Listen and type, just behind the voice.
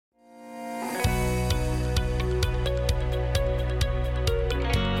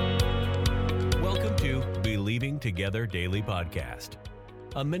Together Daily Podcast,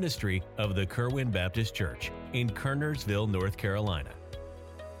 a ministry of the Kerwin Baptist Church in Kernersville, North Carolina.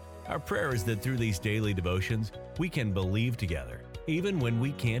 Our prayer is that through these daily devotions, we can believe together, even when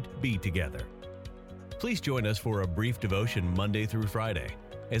we can't be together. Please join us for a brief devotion Monday through Friday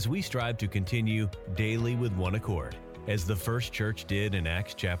as we strive to continue daily with one accord, as the first church did in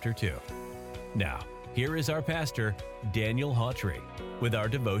Acts chapter 2. Now, here is our pastor, Daniel Hawtrey, with our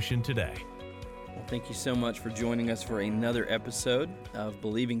devotion today. Well, thank you so much for joining us for another episode of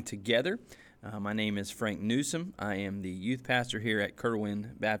Believing Together. My name is Frank Newsom. I am the youth pastor here at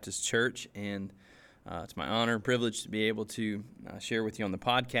Kerwin Baptist Church, and it's my honor and privilege to be able to share with you on the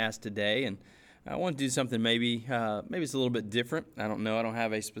podcast today. And I want to do something maybe it's a little bit different. I don't know. I don't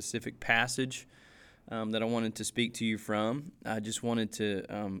have a specific passage that I wanted to speak to you from. I just wanted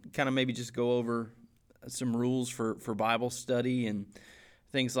to kind of maybe just go over some rules for Bible study and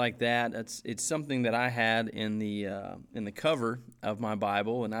things like that. It's something that I had in the cover of my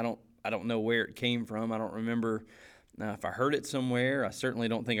Bible, and I don't know where it came from. I don't remember if I heard it somewhere. I certainly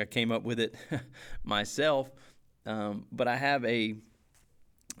don't think I came up with it myself. But I have a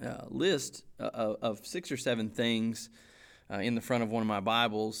list of 6 or 7 things in the front of one of my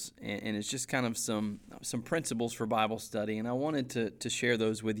Bibles, and it's just kind of some principles for Bible study, and I wanted to share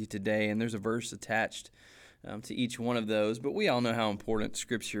those with you today. And there's a verse attached to each one of those, but we all know how important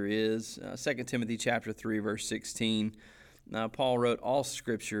Scripture is. 2 Timothy chapter 3, verse 16, Paul wrote, "All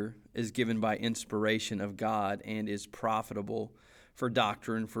Scripture is given by inspiration of God and is profitable for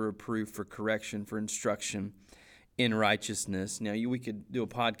doctrine, for reproof, for correction, for instruction in righteousness." Now, we could do a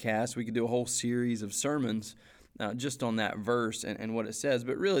podcast, we could do a whole series of sermons just on that verse and what it says,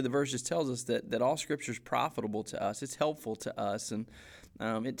 but really the verse just tells us that all Scripture is profitable to us. It's helpful to us, and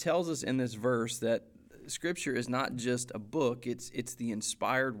it tells us in this verse that Scripture is not just a book, it's the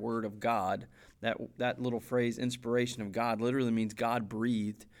inspired Word of God. That little phrase, inspiration of God, literally means God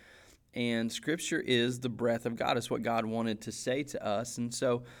breathed, and Scripture is the breath of God. It's what God wanted to say to us, and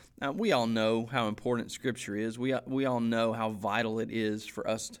so we all know how important Scripture is. We all know how vital it is for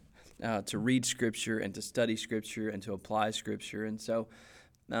us to read Scripture and to study Scripture and to apply Scripture. And so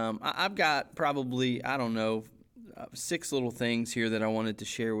I've got probably, 6 little things here that I wanted to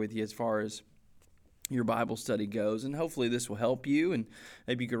share with you as far as your Bible study goes. And hopefully this will help you, and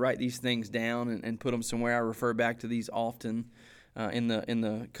maybe you could write these things down and put them somewhere. I refer back to these often in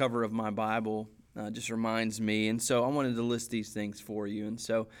the cover of my Bible. Just reminds me. And so I wanted to list these things for you. And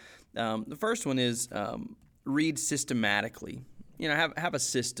so the first one is read systematically. Have a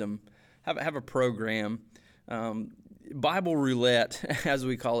system, have a program. Bible roulette, as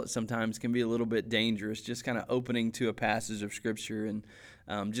we call it sometimes, can be a little bit dangerous, just kind of opening to a passage of Scripture and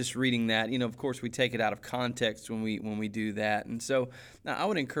just reading that. Of course, we take it out of context when we do that. And so I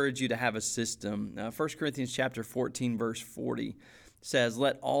would encourage you to have a system. 1 Corinthians chapter 14, verse 40 says,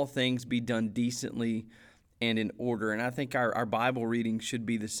 "Let all things be done decently and in order." And I think our Bible reading should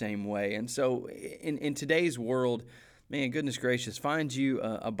be the same way. And so in today's world, man, goodness gracious, find you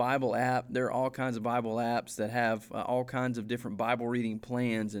a Bible app. There are all kinds of Bible apps that have all kinds of different Bible reading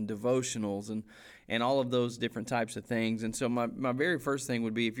plans and devotionals and all of those different types of things. And so my very first thing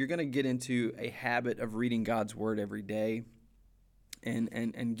would be, if you're going to get into a habit of reading God's Word every day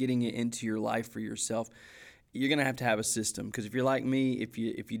and getting it into your life for yourself, you're going to have a system. Because if you're like me, if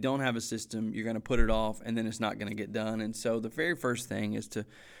you don't have a system, you're going to put it off, and then it's not going to get done. And so the very first thing is to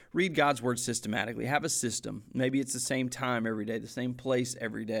read God's Word systematically. Have a system. Maybe it's the same time every day, the same place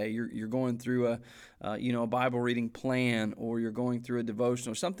every day. You're going through a Bible reading plan, or you're going through a devotion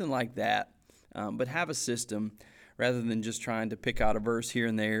or something like that. But have a system rather than just trying to pick out a verse here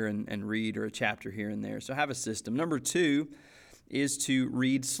and there and read, or a chapter here and there. So have a system. Number 2 is to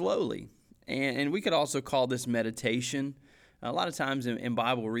read slowly. And we could also call this meditation. A lot of times in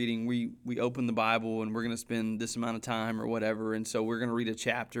Bible reading, we open the Bible and we're going to spend this amount of time or whatever, and so we're going to read a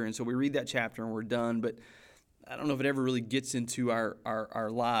chapter, and so we read that chapter and we're done, but I don't know if it ever really gets into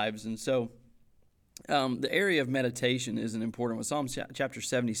our lives. And so the area of meditation is an important one. Psalm chapter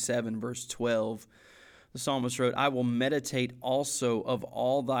 77, verse 12, the psalmist wrote, "I will meditate also of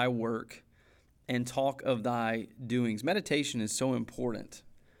all thy work and talk of thy doings." Meditation is so important.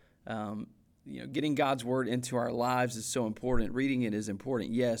 Getting God's Word into our lives is so important. Reading it is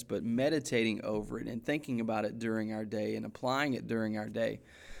important, yes, but meditating over it and thinking about it during our day and applying it during our day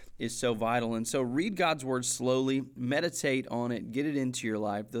is so vital. And so read God's Word slowly, meditate on it, get it into your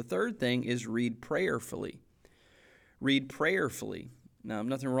life. The third thing is read prayerfully. Read prayerfully. Now,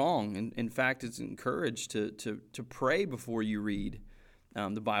 nothing wrong. In fact, it's encouraged to pray before you read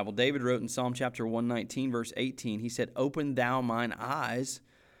the Bible. David wrote in Psalm chapter 119, verse 18, he said, "Open thou mine eyes,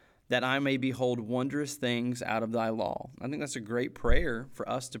 that I may behold wondrous things out of thy law. I think that's a great prayer for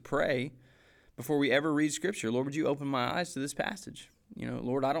us to pray before we ever read Scripture. Lord, would you open my eyes to this passage?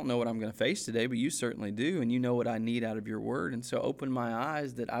 Lord, I don't know what I'm going to face today, but you certainly do, and you know what I need out of your word. And so open my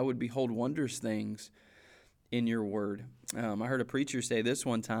eyes that I would behold wondrous things in your word. I heard a preacher say this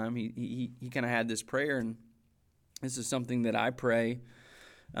one time. He kind of had this prayer, and this is something that I pray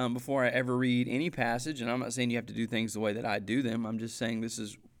before I ever read any passage. And I'm not saying you have to do things the way that I do them. I'm just saying this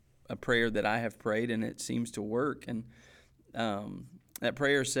is a prayer that I have prayed, and it seems to work. And that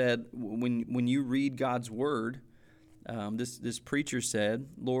prayer said, when you read God's word, this preacher said,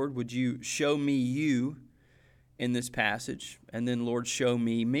 Lord, would you show me you in this passage? And then, Lord, show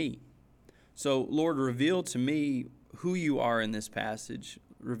me me. So, Lord, reveal to me who you are in this passage.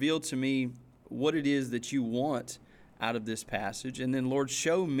 Reveal to me what it is that you want out of this passage. And then, Lord,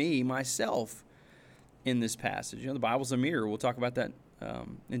 show me myself in this passage. The Bible's a mirror. We'll talk about that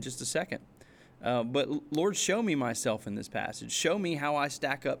in just a second. But, Lord, show me myself in this passage. Show me how I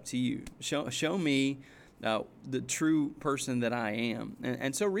stack up to you. Show me the true person that I am.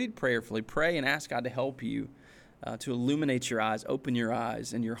 And so read prayerfully. Pray and ask God to help you to illuminate your eyes, open your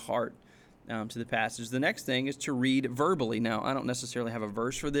eyes and your heart to the passage. The next thing is to read verbally. Now, I don't necessarily have a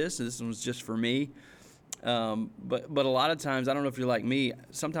verse for this. This one was just for me. But a lot of times, I don't know if you're like me,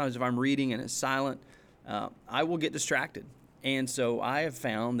 sometimes if I'm reading and it's silent, I will get distracted. And so I have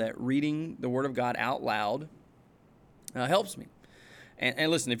found that reading the Word of God out loud helps me.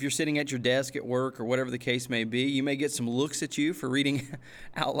 And listen, if you're sitting at your desk at work or whatever the case may be, you may get some looks at you for reading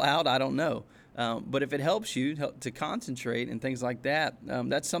out loud. I don't know. But if it helps you to concentrate and things like that,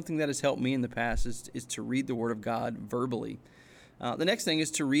 that's something that has helped me in the past is to read the Word of God verbally. The next thing is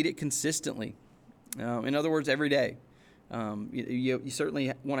to read it consistently. In other words, every day. You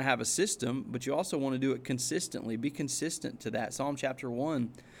certainly want to have a system, but you also want to do it consistently. Be consistent to that. Psalm chapter 1,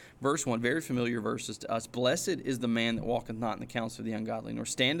 verse 1, very familiar verses to us. Blessed is the man that walketh not in the counsel of the ungodly, nor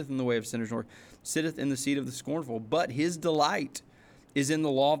standeth in the way of sinners, nor sitteth in the seat of the scornful. But his delight is in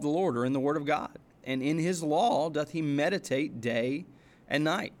the law of the Lord, or in the word of God. And in his law doth he meditate day and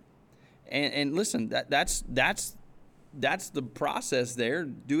night. And listen, that's the process there.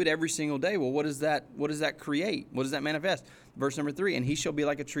 Do it every single day. Well, what does that create? What does that manifest? Verse number 3, and he shall be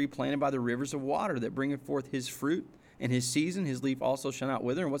like a tree planted by the rivers of water that bringeth forth his fruit in his season. His leaf also shall not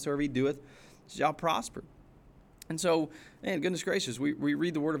wither, and whatsoever he doeth shall prosper. And so, man, goodness gracious, we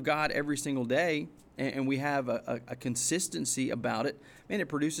read the Word of God every single day, and we have a consistency about it. Man, it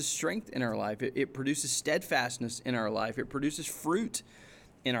produces strength in our life. It produces steadfastness in our life. It produces fruit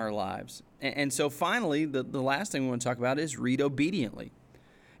in our lives. And so finally, the last thing we want to talk about is read obediently.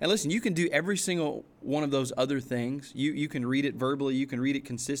 And listen, you can do every single one of those other things. You can read it verbally, you can read it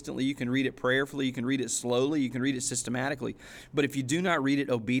consistently, you can read it prayerfully, you can read it slowly, you can read it systematically. But if you do not read it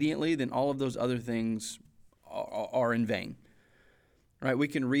obediently, then all of those other things are in vain. Right? We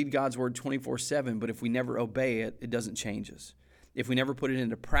can read God's word 24/7, but if we never obey it, it doesn't change us. If we never put it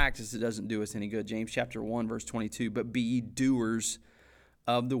into practice, it doesn't do us any good. James chapter 1, verse 22, but be ye doers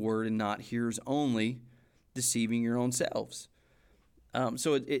of the word and not hearers only, deceiving your own selves.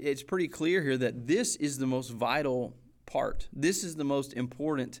 So it's pretty clear here that this is the most vital part. This is the most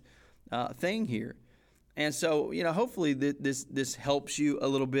important thing here. And so, hopefully this helps you a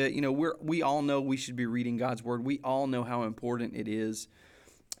little bit. We all know we should be reading God's word. We all know how important it is.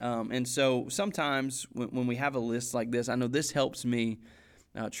 And so sometimes when we have a list like this, I know this helps me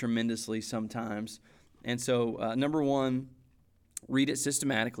tremendously sometimes. And so number one, read it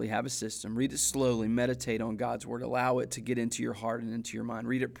systematically, have a system. Read it slowly, meditate on God's word. Allow it to get into your heart and into your mind.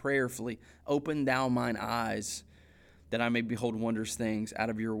 Read it prayerfully. Open thou mine eyes that I may behold wondrous things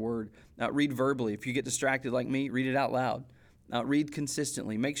out of your word. Read verbally. If you get distracted like me, read it out loud. Read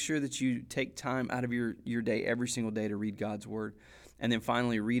consistently. Make sure that you take time out of your day every single day to read God's word. And then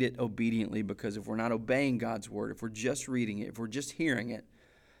finally, read it obediently, because if we're not obeying God's word, if we're just reading it, if we're just hearing it,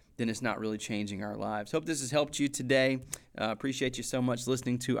 then it's not really changing our lives. Hope this has helped you today. Appreciate you so much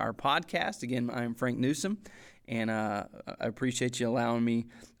listening to our podcast. Again, I'm Frank Newsom, and I appreciate you allowing me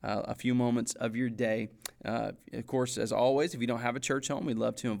a few moments of your day. Of course, as always, if you don't have a church home, we'd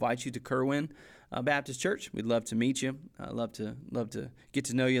love to invite you to Kerwin Baptist Church. We'd love to meet you. Love to get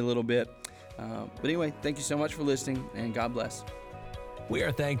to know you a little bit. But anyway, thank you so much for listening, and God bless. We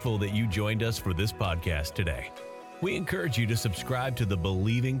are thankful that you joined us for this podcast today. We encourage you to subscribe to the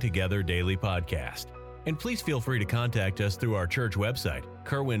Believing Together Daily Podcast. And please feel free to contact us through our church website,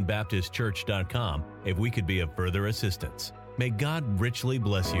 kerwinbaptistchurch.com, if we could be of further assistance. May God richly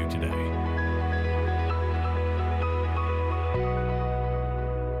bless you today.